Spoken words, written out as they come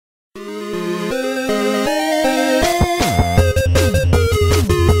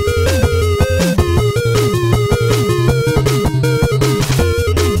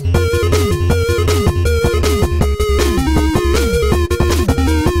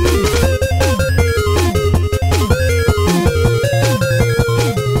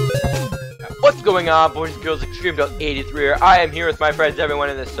on, boys and girls? Extreme.83 here. I am here with my friends, everyone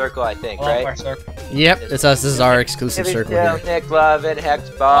in this circle, I think, right? Our circle. Yep, it's us. This is our exclusive circle here. Nick, Love, and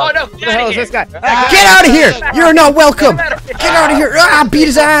Hexball. Oh no! Who the hell is this guy? Get out of here! You're not welcome! Get out of here! Ah, beat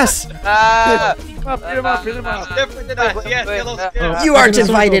his ass! Beat him up, beat him up. Different than us. Yes, yellow skin. You aren't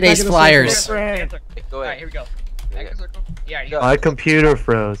invited, Ace Flyers. Alright, Go ahead. here we go. Back in circle. Yeah, you go. My computer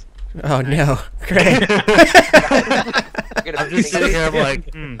froze. Oh no, Craig. I'm just sitting here, I'm like,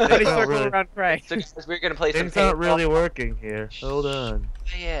 Everybody circle around Craig. We're gonna play some things aren't paintball. really working here. Hold on.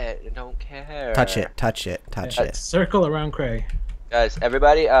 Play it. I don't care. Touch it, touch it, touch it. Circle around Craig. Guys,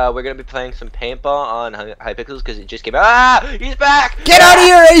 everybody, we're gonna be playing some paintball on Hypixel because it just came out. Ah! He's back! Get out of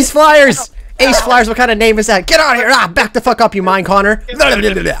here, Ace Flyers! Ace Flyers, what kind of name is that? Get out of here! Ah, back the fuck up, you mine Connor! He's got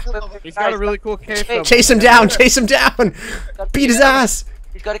a really cool cape. though. Chase him down! Chase him down! Beat his ass!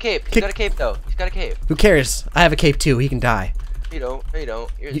 He's got a cape. He's got a cape though. He's got a cape. Who cares? I have a cape too. He can die. You don't. No, you don't.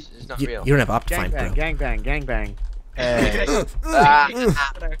 It's not real. You don't have Optifine, bro. Gangbang, gangbang. Hey,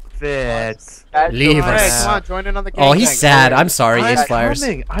 Fitz. Leave Hey, us. come on, join in on the gangbang. Oh, he's sad. I'm sorry, Ace I'm Flyers.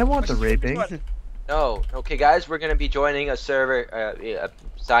 coming. I want the raping. No. Okay, guys, we're gonna be joining a server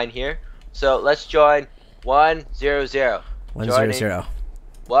sign here. So let's join 100. 100.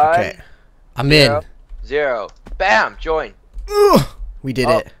 One. Okay. I'm in. 0. Bam! Join. We did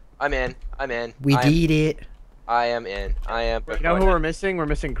Oh, it. I'm in. I'm in. We did it. I am in. I am. You know who we're missing? We're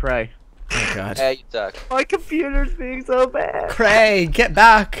missing Cray. Oh god. Hey, you suck. My computer's being so bad. Craig, get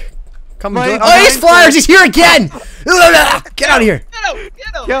back. Come My- on. Oh, Ace Flyers, he's here again! Get out of here. Get him!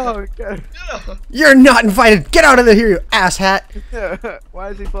 Get him! Yo, Get him! You're not invited. Get out of here, you asshat. why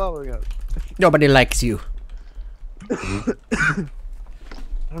is he following us? Nobody likes you. I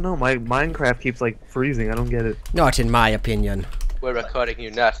don't know. My Minecraft keeps like freezing. I don't get it. Not in my opinion. We're recording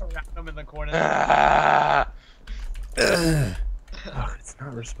you nuts. Him in the corner. Ah, Ugh. Oh, it's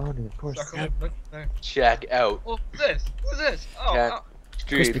not responding. Of course. Circle him, look there. check out. Oh, who's this? Who's this? Oh, Cat. oh.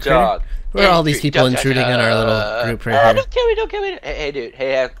 Street Crispy dog. Where are all these Street people dog, intruding in our little group right here? Don't kill me, don't kill me. Hey, dude.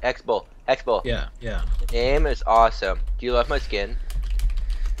 Hey, X-Bull. X-Bull. Yeah, yeah. The name is awesome. Do you love my skin?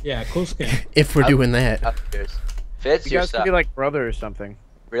 Yeah, cool skin. If we're doing that. Upstairs. Fitz, You your guys could stuff. be like brothers or something.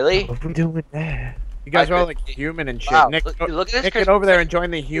 Really? What are we doing with that? You guys are all Alright, like human and shit. Wow, Nick, look at this Nick, crispy get over there and critter.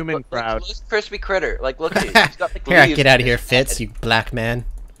 join the human Look, crowd. Look at this crispy critter. Like, look at it. He's got, like, Here, leaves get out of in here, his Fitz, head. you black man.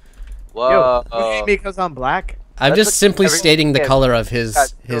 Whoa. Yo, you hate me because I'm black? I'm Let's just look- simply everyone- stating the yeah. color of his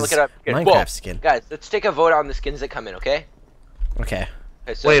Guys, look it up. Good. Minecraft Whoa. skin. Guys, let's take a vote on the skins that come in, okay? Okay.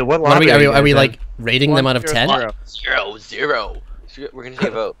 Okay, so Wait, what What are lobby we? Are we you guys like rating them out of 10? 1-0. 0-0. So we're gonna take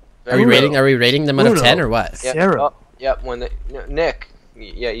a vote. Are we rating? Are we rating them out of 10 or what? Yep. Sarah. Oh, yep. When the Nick.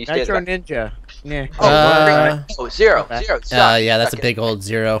 Yeah, you stay. Nitro Ninja. Yeah. Oh, 0. Okay. 0. Suck. Yeah, that's a Suck big old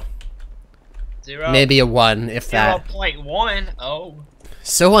 0. 0. Maybe a 1, if that. 0.1. Oh.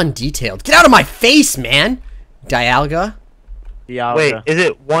 So undetailed. Get out of my face, man! Dialga. Dialga. Wait, is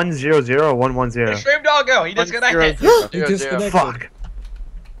it 100 or 110? Extreme doggo. He just got a hit. 1-0. You 0, 0. disconnected. Fuck.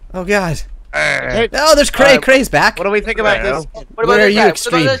 Oh god. Hey, Oh, there's Cray. Cray's back. what do we think about this? What about Where are this you, guy?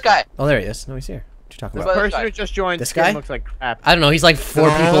 Extreme? What about this guy? Oh, there he is. No, he's here. What you talking What about? about The this person guy? who just joined This skin guy? looks like crap. I don't know. He's like 4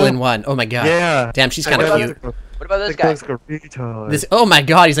 No. people in one. Oh my god. Yeah. Damn, she's kind of cute. What about this This guy? guy's a retard. This. Oh my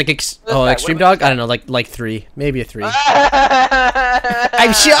god, he's like. Oh, guy? Extreme What about Dog. I don't know, like 3, maybe a 3. I'm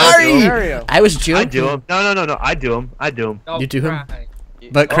I'm sorry. Mario. I was joking. I do him. No. I do him. Oh, You do him? right.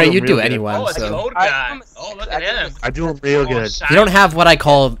 But Cray, Oh, you do real good. anyone. Oh, it's an So old I guy. am- Oh, look I at am- him. I do him real good. you don't have what I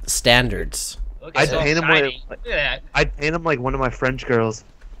call standards. Look I at paint him shiny. with- Look at that. I'd paint him like one of my French girls.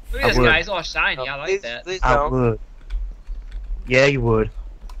 Look I at this would. guy. He's all shiny. I like that. Please I don't. would. Yeah, you would.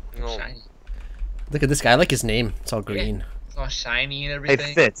 No. Shiny. Look at this guy. I like his name. It's all green. It's all shiny and Hey,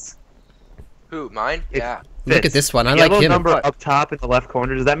 everything. Fitz. Who? Mine? If- Yeah. Look at Fitz. this one. I Yellow like him. number up top in the left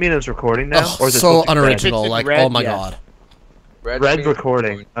corner. Does that mean it's recording now? Oh, or is it so supposed to be red? unoriginal. It's in Like, red, oh my yes. god. Red's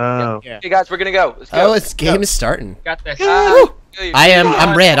recording. Oh. Yeah. Okay, guys, we're gonna go. Let's go. Oh, this game is starting. Got this.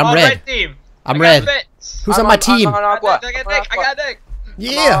 I'm red. I'm On red. team. I'm I got red. Fitz. Who's on my team? I'm on I Aqua. got Nick. I got Nick.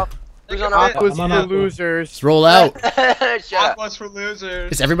 Yeah. Who's on Aqua? Aqua? Aqua's I'm for on Aqua. losers. Let's roll out. Shut up. Aqua's for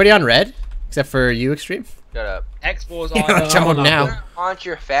losers. Is everybody on red? Except for you, Extreme? Shut up. X-Bull's You're on. on Joe on now. You're gonna haunt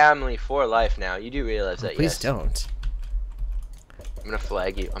your family for life now. You do realize that, Please yes? don't. I'm gonna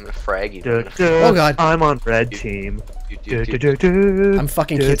flag you. I'm gonna frag you. Oh, God. I'm on red team. I'm I'm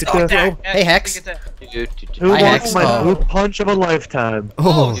fucking kids. Oh, Fuck that. hey, Hex. Who Hi, wants Hex. my Oh. blue punch of a lifetime?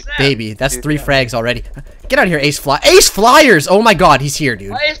 Oh, snap. baby. That's 3 frags already. Get out of here, Ace Fly. Ace Flyers! Oh my god, he's here,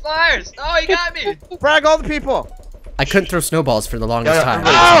 dude. Ace Flyers. Oh, he got me. Frag all the people. I couldn't throw snowballs for the longest Yeah, time.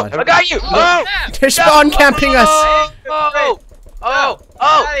 yeah. Oh! I got you! Oh! Snap. They're spawn camping us! Oh! Oh!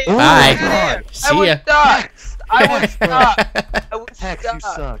 Outta here. Bye. Outta here. See ya. I would stop! I would Hex, you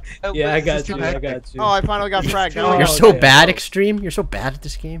suck. Yeah, I got too you. I hectic. got you. Oh, I finally got fragged. Oh, You're Oh, so damn. bad, Extreme. You're so bad at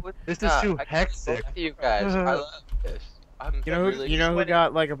this game. This is too I hectic. love you guys. I love this. You know who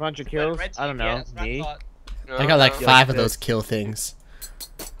got like a bunch of kills? I don't know. Me. I got like No, 5 of Fitz. those kill things.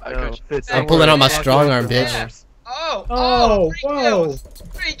 I No, got you. Fitz, I'm don't pulling worry. out my Fuck strong you. arm, bitch. Yeah. Oh, Oh, three whoa. kills.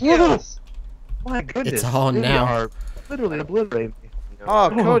 3 kills. My goodness. It's on you now. are literally obliterating me. Oh,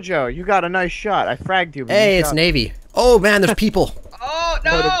 Kojo, you got a nice shot. I fragged you. but Hey, you it's shot- Navy. Oh man, there's people. Oh,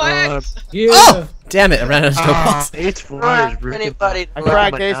 no, What a Hex. Yeah. Oh, damn it! I ran out of snowballs. It's flyers, Anybody? I Oh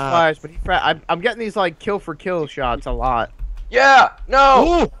fragged my Ace God. Flyers, but he I'm getting these like kill for kill shots a lot. Yeah.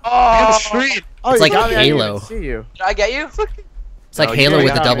 No. Ooh, Oh. street. Oh, It's you like got me, I didn't Halo. even see you. Did I get you? It's like No, Halo you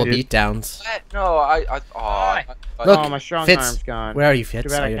with the got double me, dude. beatdowns. What? No, I Look, Oh, my strong Fitz, arm's gone. Where are you, Too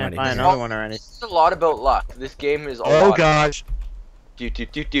Fitz? bad Oh, I you're can't not find even another here. one already. It's a lot about luck. This game is a Oh lot. gosh. Do. This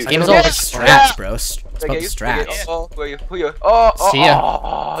I game's don't all know. about strats, bro. It's Did I about get the you? strats. Oh, where you? Who you? Oh, See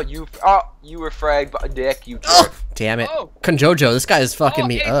ya. you were fragged by Dick. You Oh, jerk. damn it. Oh. Conjojo, this guy is fucking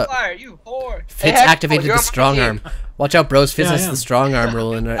me Ace up. Flyer, you whore. Fitz Hex, activated you're the on my strong team. arm. Watch out, bros. Fitz Yeah, I has am. the strong arm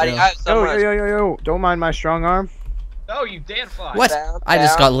rolling right Buddy, I now. have so Yo, much. yo. Don't mind my strong arm. No, you Dan Fly. What? Down, I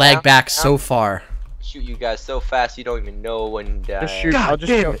just down, got lagged down, back down. so far. Shoot you guys so fast you don't even know when. Just shoot. God I'll just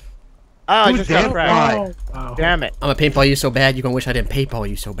damn go. it. Oh, I Who's just got Dan fragged. Fly? Wow. Damn it. I'm gonna paintball you so bad, you're gonna wish I didn't paintball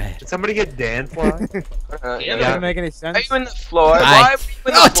you so bad. Did somebody get Dan fly? Yeah, That doesn't make any sense. Are you in the floor? Bye. Why were you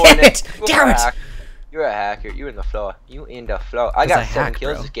in the Oh, floor? damn Nick? it! You Damn are a it! hacker. You're a hacker. You in the floor. You in the floor. I Because got I 7 hack,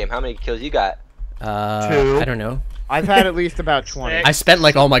 kills bro. this game. How many kills you got? 2. I don't know. I've had at least about 20. I spent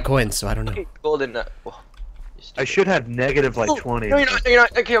like all my coins, so I don't know. Golden nut. Oh, you I stupid. should have negative like Oh, 20. No, you're not. No, you're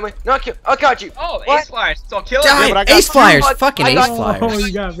not. Don't kill me. Not kill. I got you. Oh, What? Ace Flyer, still killing Die! me. but I got Ace flyers! I Fucking got ace you. Oh, flyers.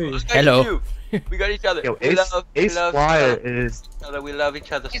 you got me. I got Hello. you. We got each other. Yo, we Ace, love, Ace we love Flyer each is. other. We love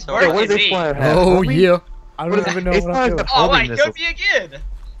each other He's so working Yo, much. what does me. Ace Flyer have? Oh Homing? yeah. I don't even know Ace what I'm Flyer's doing. got Oh, homing wait, missiles. killed me again.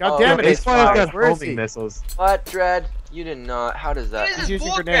 God Oh, damn it, Ace Ace Flyer's Flyers. got Where is homing he? missiles. What, Dread? You did not. How does that? This He's is using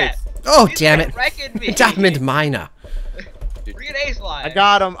bullcrap. grenades. Oh He's damn it. wrecking me. Diamond miner. Freaking Ace Flyer. I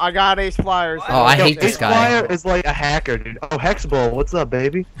got him. I got Ace Flyers. Oh, I Yo, hate this Ace guy. Flyer is like a hacker, dude. Oh, Hexball, what's up,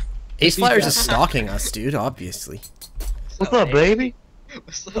 baby? Ace flyers is stalking us, dude. Obviously. What's up, baby?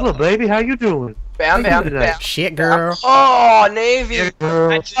 What's What's up, baby? How you doing? Bam, How bam, you doing bam. Shit, girl. Oh, Navy. Yeah, girl.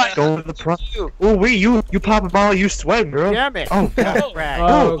 Gotcha. Going to the pro. You. Oh, wait, you pop a ball, you sweat, girl. Damn it. Oh, God. Oh, Frag.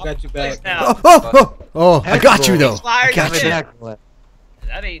 Oh, got you back. now. Oh, I got you though. Flyer, I got get you. it. Back.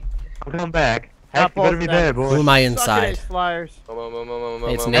 That ain't. I'm coming back. Got Heck, you better both be of them. there, Who boy. am I Suck it, inside? Ace Flyers.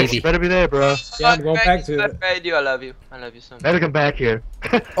 It's Heck, Navy. you better be there, bro. Yeah, I'm going back to it. I do. I love you. I love you so much. Better come back here.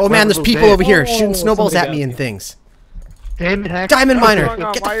 Oh man, there's Whoever people goes over here Oh, shooting snowballs somebody at me got and me. things. Damn it, Heck. Diamond What's miner. going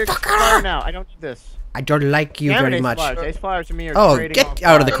on? Get Why are the you fuck flying out! now? I don't need this. I don't like you Damn it, very Ace much. Flyers. Ace Flyers and me are Oh, trading get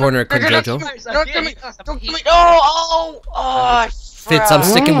on out of the fire. corner, Don't Conjojo. kill me. Don't kill me. Oh, Fitz, I'm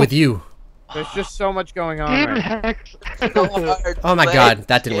sticking with you. There's just so much going on Damn it, right Heck. Oh my god,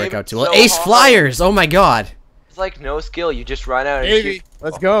 that didn't work out too well. So Ace hard. flyers! Oh my god. It's like no skill. You just run out and Navy, shoot.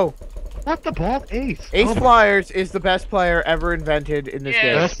 let's go. What the ball? Ace. Ace Oh my Flyers is the best player ever invented in this Yeah.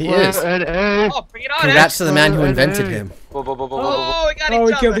 game. best He player is. and Ace. Oh, bring it on, Congrats to the man who Hey. invented him. Oh, we got Oh,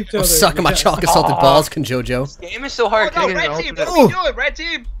 we each killed other. each I'm other. sucking my chalk assaulted balls, Conjojo. This game is so Oh, hard. no, Taking red an team. alternate- What are we doing? Red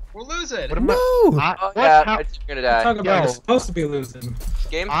team. We're losing. What am I? No! Oh What? yeah, How- red team's gonna Talking die. about Yo. you're supposed to be losing. This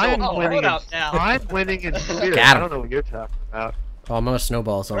game's I'm so Oh, winning. hold up now. I'm winning in spirit. Got I him. don't know what you're talking about. Oh, I'm on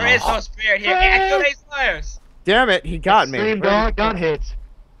snowballs. Oh, There no. is no spirit here. I killed Ace Flyers. Damn it, he got me. Same dog got hits.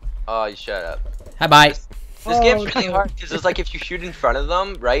 Oh, you shut up. Hi, bye. This Oh, game's really no. hard because it's like if you shoot in front of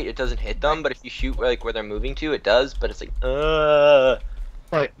them, right, it doesn't hit them. But if you shoot like where they're moving to, it does. But it's like,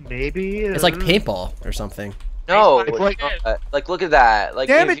 Like maybe. It's like paintball or something. no, It's it's like- like look at that. Like,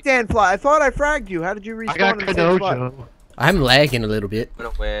 Damn if it, Dan Fly. I thought I fragged you. How did you respawn I got in the same spot? Kanojo. I'm lagging a little bit. I'm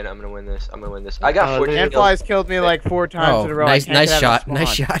gonna win. I'm gonna win this. I'm gonna win this. I got 14 Dan kills. Fly's killed me like 4 times Oh, in a row. nice, I can't nice get out shot, of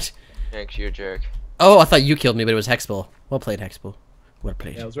nice spawn. shot. Thanks, you're a jerk. Oh, I thought you killed me, but it was Hexball. Well played, Hexball. Well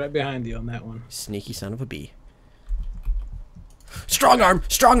played. Yeah, I was right behind you on that one. Sneaky son of a bee. Strong arm,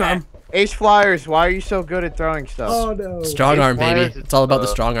 strong arm, Ace Flyers, why are you so good at throwing stuff? Oh no. strong arm, baby. Flyers- It's all about the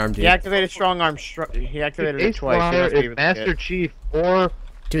strong arm, He dude. activated strong arm. He activated it Ace twice. He Flyer must be is even Master good. Chief, or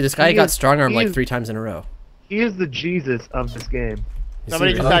Dude, this guy He got is- strong arm he like is- 3 times in a row. he is the Jesus of this game. Is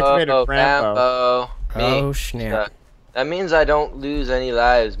Somebody he just really? activated Oh, Rambo. Me. Oh snap! That means I don't lose any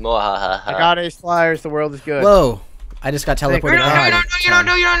lives. More. Ha ha ha. I got Ace Flyers. The world is good. Whoa! I just got Thank teleported. you. You behind.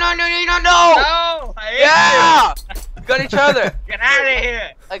 don't know. No, I hate Yeah. We got each other. you. Get out of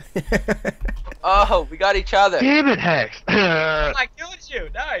here. Oh, we got each other. Damn it, Hex! I killed you.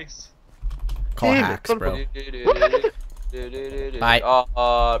 Nice. Call Damn it, hacks, son of bro.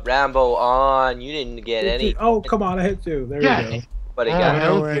 Bye. Rambo on. You didn't get any. Oh, come on, I hit you. There Yes. you go. Buddy, Oh, got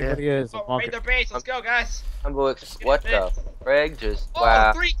hell What yeah. he is. Oh, raid their base. Let's go, guys. what the frig? Just Oh,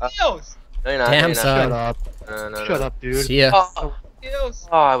 wow. 3 kills. No, you're not. Damn, no, you're not. son. Shut up. No. Shut up, dude. See ya. Oh, Kills.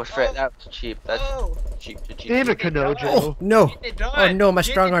 I was afraid Oh. that was cheap. That's Oh. cheap. Damn it, Kanojo. Oh no! Get it done. Oh no! My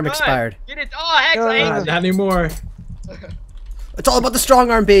Get strong it arm done. expired. Get it. Oh, heck, I hate Not it. anymore. It's all about the strong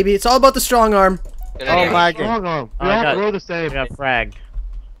arm, baby. It's all about the strong arm. Oh my god. Strong arm. We I all got- throw the I same. got fragged.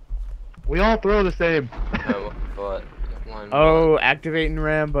 We all throw the same. But Oh, activating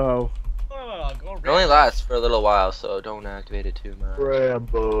Rambo. Oh, go it only lasts for a little while, so don't activate it too much.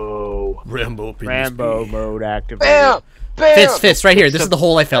 Rambo. Rambo mode activated. Bam! Bam! Fitz, right here. This is the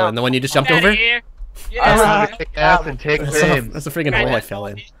hole I fell in. The one you just jumped Get over. outta here. Get I out was- of Kick ass and take fame. That's a freaking hole I fell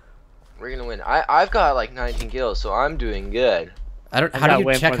in. We're gonna win. I've got like 19 kills, so I'm doing good. I don't. I How got do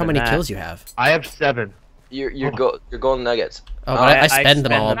way you check more how than many that. kills you have? I have 7. Your golden nuggets. Oh, but I spend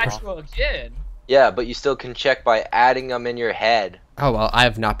them spend all. them. Actual kid. Yeah, but you still can check by adding them in your head. Oh well, I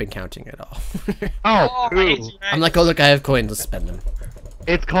have not been counting at all. Oh, I hate poo. you, I'm like, oh look, I have coins. Let's spend them.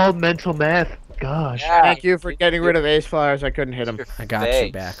 It's called mental math. Gosh. Yeah. Thank you for getting rid of ace flyers. I couldn't hit him. I got you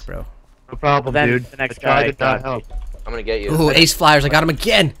Thanks. back, bro. No problem, Then dude. the next I tried guy to not got help. I'm gonna get you. Ooh, ace flyers. I got him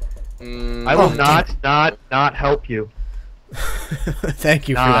again. I will Oh, not help you. Thank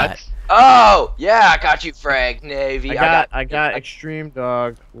you for Not. that. Oh, yeah, I got you, frag Navy. I got extreme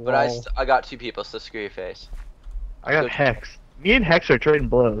dog. But Lol. I got 2 people, so screw your face. I got Hex. Me and Hex are trading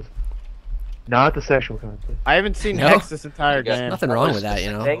blows. Not the sexual contest. I haven't seen No. Hex this entire You got game. Nothing wrong with that,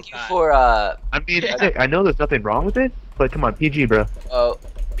 you know. Thank you for I mean, I know there's nothing wrong with it, but come on, PG, bro.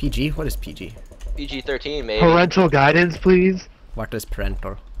 PG? What is PG? PG-13 maybe. Parental guidance, please. What is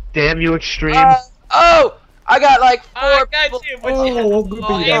parental? Damn you, extreme. Oh, I got like 4 I got people. you. But Oh, what group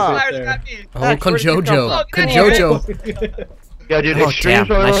oh, are you ace guys with flyers there? got me. Oh, Hex, where'd you come Conjojo. from? Conjojo. Yeah, dude, Oh, extreme's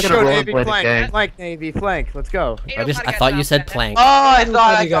damn, really I looking sure to roll and Navy play the flank, game. flank, Navy, flank. Let's go. I thought you said plank. Oh, I thought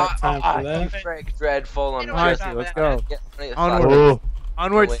I Nobody got got time for that. Frank Dreadful. I'm You know Alright, just. let's go. Yeah, Onward. Oh,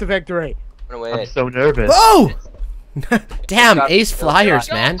 Onwards to victory. Run I'm away. so nervous. Oh! Damn, Got- ace flyers,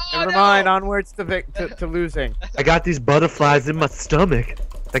 Go, man. oh, Never no. mind. Onwards to losing. I got these butterflies in my stomach.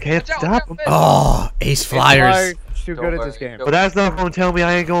 I can't Watch out, stop them. watch out, Oh, ace flyers. Too Don't good at this worry, game. don't- But that's not gonna tell me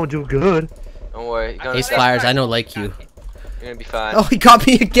I ain't gonna do good. Don't worry. You're gonna, Ace be, flyers, I know like you. you're gonna be fine. Oh, he got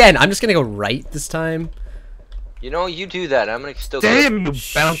me again. I'm just gonna go right this time. You know, you do that. I'm gonna still. Damn you,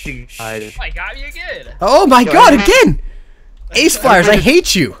 bouncy guy. Oh, I got you again. Oh my Go god, ahead. again! Ace flyers, I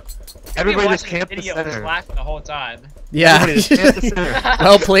hate you. Everybody just Watching camp the the video, just center. laughing the whole time. Yeah. Everybody just camp the center.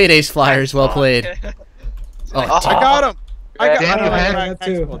 Well played, ace flyers. Well played. Oh, Oh. I got him. I got Damn him. you, I man. got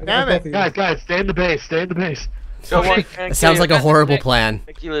two. I got Damn both it. of you. Guys, stay in the base. Stay in the base. Don't worry. that sounds like a horrible plan.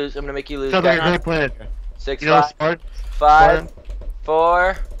 Make you lose. I'm gonna make you lose. Sounds like a guys. great plan. 6, You know, 5, smart. 5,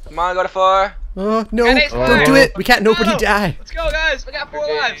 4. Come on, go to 4. Oh, no. Got ace Don't flyers. do it. We can't nobody No. die. Let's go, guys. We got 4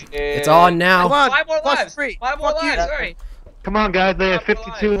 lives. It's on now. Come on. 5 more plus lives. 3. 5 more Fuck you. lives. Sorry. Come on, guys. They have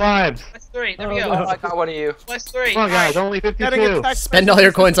 52 lives. Plus 3. There we Oh, go. no. I got one of you. Plus 3. Come on, guys. Only Getting 52. attacked Spend by all your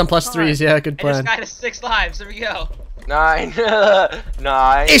something. coins on plus threes. Yeah, good And this plan. guy has 6 lives. There we go. 9.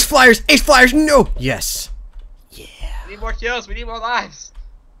 9. Ace flyers. Ace flyers. No. Yes. We need more kills. We need more lives.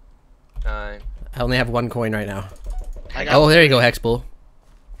 9. I only have 1 coin right now. I got Oh, there you go, Hexbull.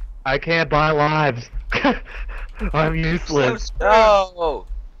 I can't buy lives. I'm so useless. screwed. No.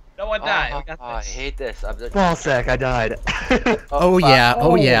 No one died. We Oh, got I this. hate this. I'm just. Ball sack. I died. Oh fuck. yeah.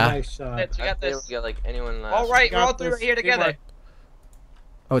 Oh yeah. Nice shot. Fitz, we I got failed this. to get like anyone left. All right, we're got all 3 this. right here together. Teamwork.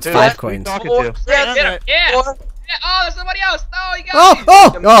 Oh, it's Dude, 5 who are you coins. talking Four. to? Yeah, Get him. Yeah. 4. Yeah. Oh, there's somebody else. No, you got Oh, me.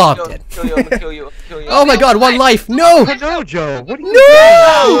 oh, I'm oh, I'm gonna dead. kill you. I'm gonna kill you. I'm gonna kill you. Oh my god, 1 life. No. Kanojo, what are you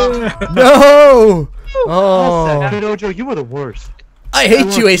No. No. doing? Oh. Kanojo, you were the worst. I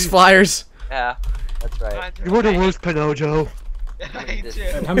hate you, ace flyers. Yeah, that's right. You were the worst, Kanojo. I hate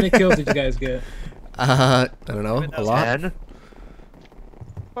you. How many kills did you guys get? I don't know. A lot. 10.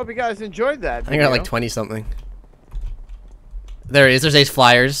 Hope you guys enjoyed that. I think I got like 20 something. There it is. There's ace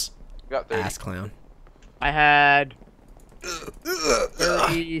flyers. Got 30. Ass clown. I had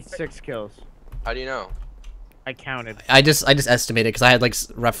 36 kills. How do you know? I counted. I just estimated because I had like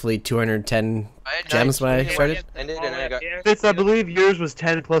roughly 210 I had gems when I 19 started. ended and I got. Fitz, I believe yours was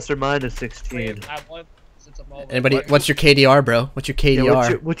 10 plus or minus 16. Anybody? What's your KDR, bro? What's your KDR?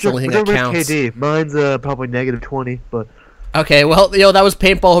 Yeah, what's It's the only thing that whatever counts. KD? Mine's probably negative 20, but Okay, well, yo, that was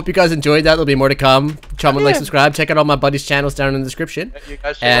Paintball. Hope you guys enjoyed that. There'll be more to come. Comment, like, subscribe. Check out all my buddies' channels down in the description. You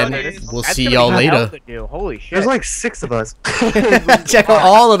guys should And run it. we'll That's see gonna y'all be hell later. to do. Holy shit. there's like 6 of us. Check out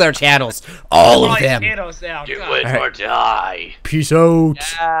all of their channels. All of them. Do Alright. die. Peace out.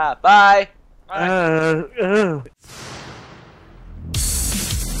 Yeah. Bye. uh.